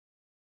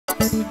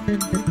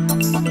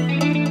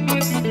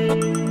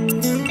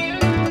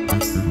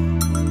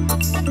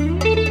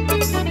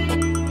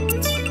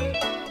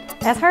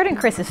As heard in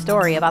Chris's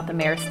story about the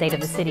Mayor's State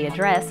of the City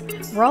address,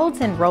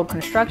 roads and road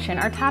construction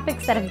are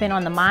topics that have been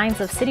on the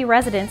minds of city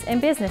residents and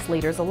business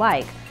leaders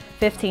alike.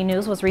 15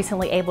 News was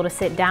recently able to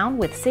sit down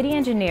with City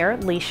Engineer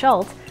Leigh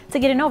Schultz to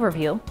get an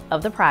overview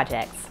of the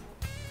projects.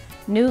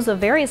 News of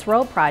various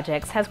road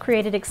projects has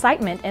created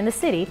excitement in the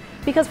city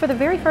because for the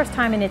very first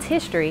time in its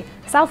history,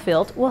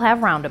 Southfield will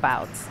have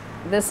roundabouts.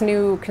 This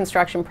new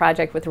construction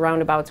project with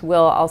roundabouts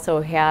will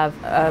also have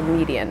a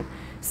median.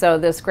 So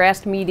this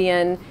grassed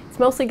median, it's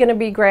mostly going to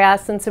be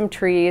grass and some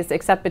trees,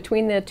 except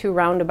between the two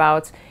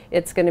roundabouts,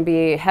 it's going to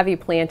be heavy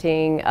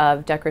planting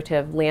of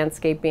decorative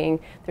landscaping.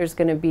 There's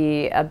going to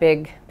be a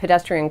big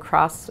pedestrian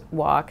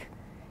crosswalk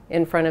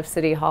in front of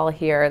City Hall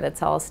here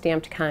that's all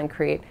stamped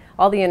concrete.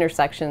 All the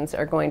intersections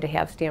are going to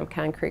have stamped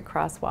concrete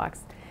crosswalks.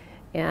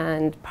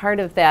 And part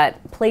of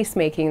that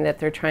placemaking that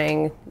they're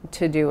trying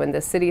to do in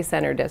the city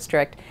center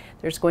district,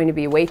 there's going to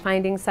be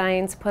wayfinding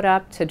signs put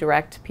up to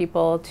direct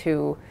people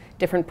to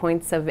different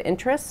points of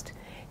interest.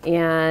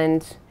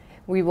 And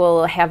we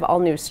will have all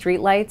new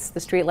streetlights. The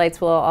streetlights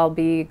will all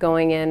be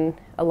going in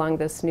along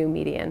this new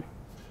median.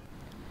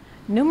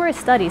 Numerous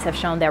studies have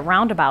shown that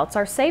roundabouts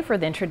are safer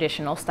than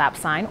traditional stop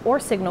sign or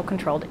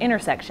signal-controlled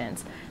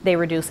intersections. They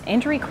reduce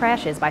injury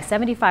crashes by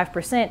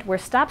 75% where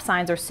stop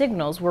signs or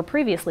signals were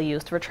previously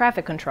used for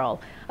traffic control,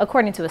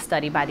 according to a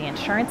study by the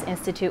Insurance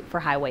Institute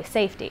for Highway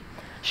Safety.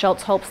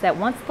 Schultz hopes that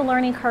once the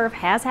learning curve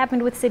has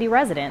happened with city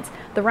residents,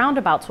 the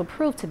roundabouts will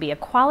prove to be a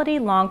quality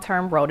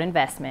long-term road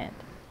investment.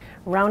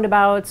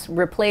 Roundabouts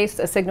replace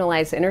a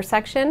signalized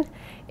intersection,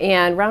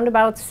 and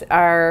roundabouts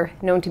are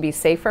known to be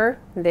safer.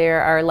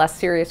 There are less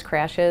serious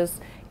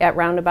crashes at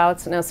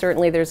roundabouts. Now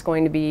certainly there's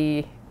going to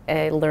be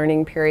a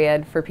learning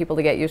period for people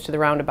to get used to the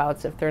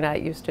roundabouts if they're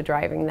not used to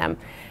driving them.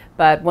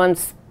 But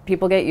once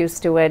people get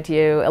used to it,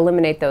 you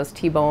eliminate those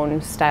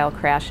T-bone style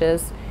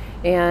crashes.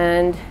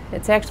 And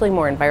it's actually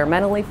more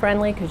environmentally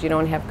friendly because you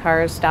don't have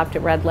cars stopped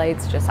at red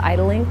lights just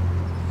idling.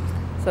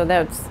 So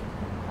that's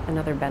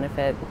another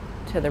benefit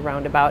to the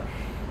roundabout.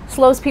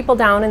 Slows people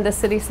down in the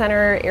city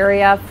center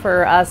area.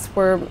 For us,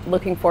 we're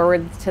looking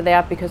forward to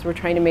that because we're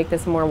trying to make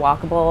this a more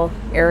walkable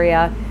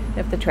area.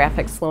 If the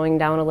traffic's slowing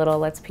down a little, it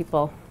lets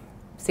people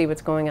see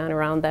what's going on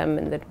around them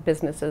and the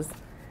businesses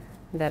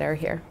that are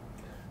here.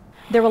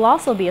 There will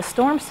also be a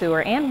storm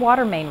sewer and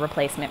water main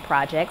replacement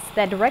projects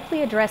that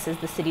directly addresses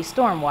the city's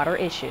stormwater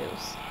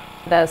issues.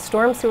 The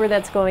storm sewer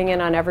that's going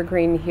in on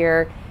Evergreen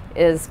here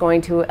is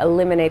going to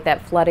eliminate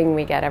that flooding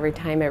we get every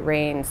time it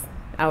rains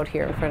out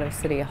here in front of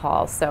City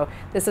Hall. So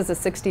this is a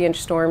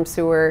 60-inch storm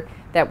sewer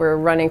that we're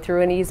running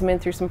through an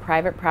easement through some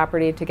private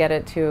property to get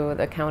it to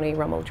the county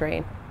rumble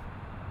drain.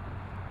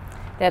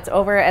 That's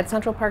over at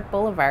Central Park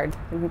Boulevard,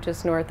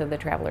 just north of the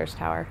Travelers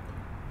Tower.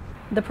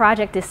 The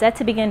project is set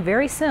to begin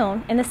very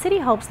soon, and the city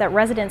hopes that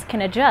residents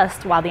can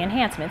adjust while the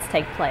enhancements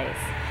take place.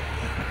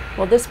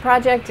 Well, this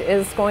project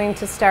is going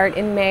to start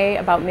in May,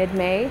 about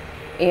mid-May,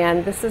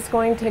 and this is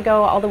going to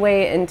go all the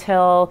way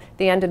until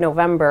the end of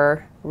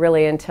November,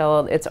 really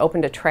until it's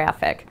open to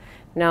traffic.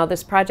 Now,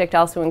 this project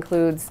also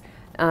includes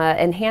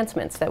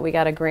enhancements that we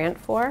got a grant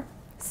for.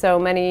 So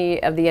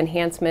many of the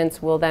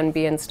enhancements will then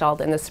be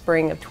installed in the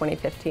spring of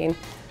 2015,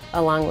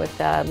 along with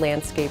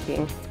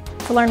landscaping.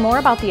 To learn more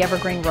about the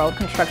Evergreen Road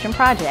construction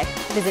project,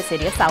 visit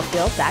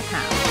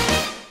cityofsouthfield.com.